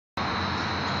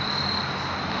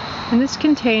In this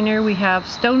container we have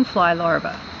stonefly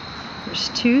larvae. There's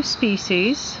two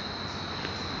species.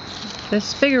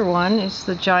 This bigger one is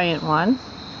the giant one,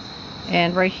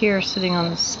 and right here sitting on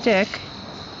the stick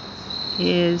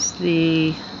is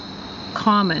the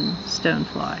common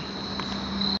stonefly.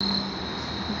 Put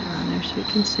it around there so you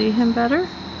can see him better.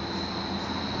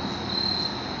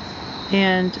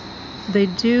 And they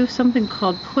do something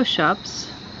called push-ups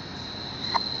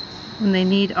when they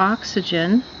need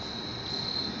oxygen,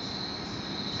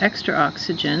 extra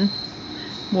oxygen,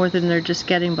 more than they're just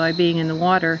getting by being in the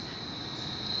water.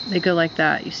 They go like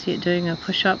that. You see it doing a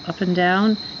push-up up and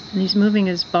down, and he's moving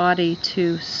his body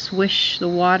to swish the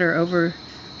water over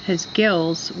his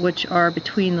gills, which are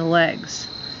between the legs.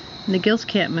 And the gills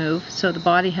can't move, so the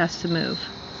body has to move.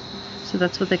 So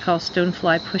that's what they call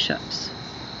stonefly push-ups.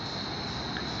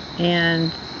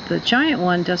 And the giant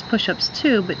one does push-ups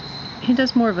too, but he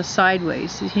does more of a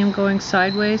sideways. See him going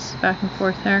sideways, back and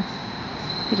forth there?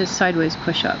 He does sideways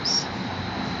push-ups.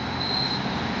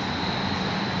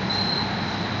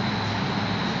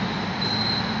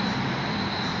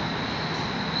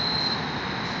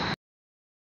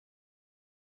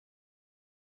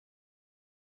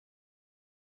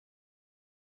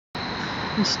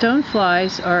 And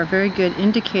stoneflies are a very good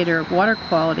indicator of water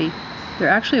quality. They're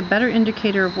actually a better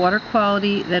indicator of water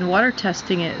quality than water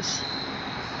testing is.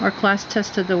 Our class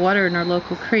tested the water in our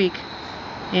local creek,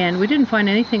 and we didn't find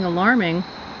anything alarming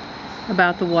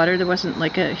about the water. There wasn't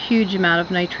like a huge amount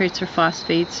of nitrates or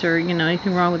phosphates or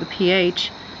anything wrong with the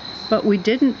pH. But we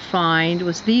didn't find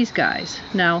was these guys.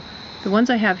 Now, the ones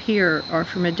I have here are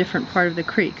from a different part of the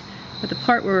creek, but the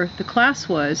part where the class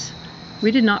was,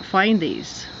 we did not find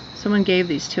these. Someone gave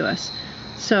these to us.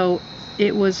 So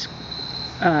it was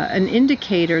an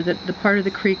indicator that the part of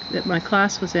the creek that my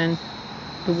class was in,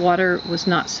 the water was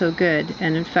not so good.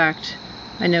 And in fact,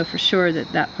 I know for sure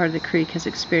that that part of the creek has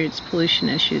experienced pollution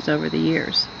issues over the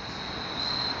years.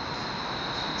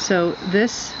 So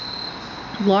this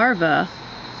larva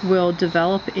will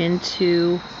develop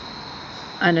into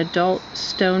an adult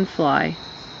stonefly.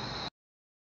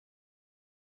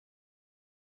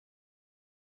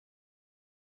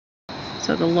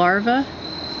 So the larva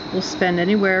will spend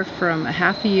anywhere from a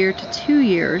half a year to 2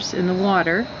 years in the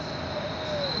water,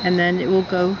 and then it will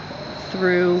go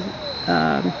through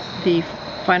the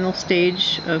final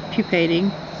stage of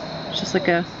pupating, just like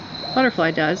a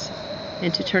butterfly does,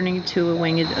 into turning into a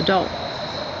winged adult.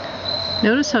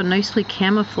 Notice how nicely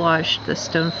camouflaged the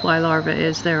stonefly larva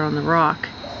is there on the rock.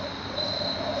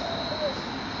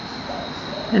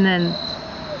 And then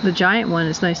the giant one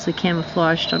is nicely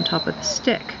camouflaged on top of the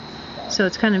stick. So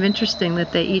it's kind of interesting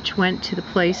that they each went to the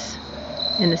place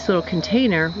in this little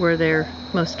container where they're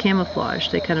most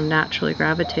camouflaged. They kind of naturally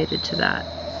gravitated to that.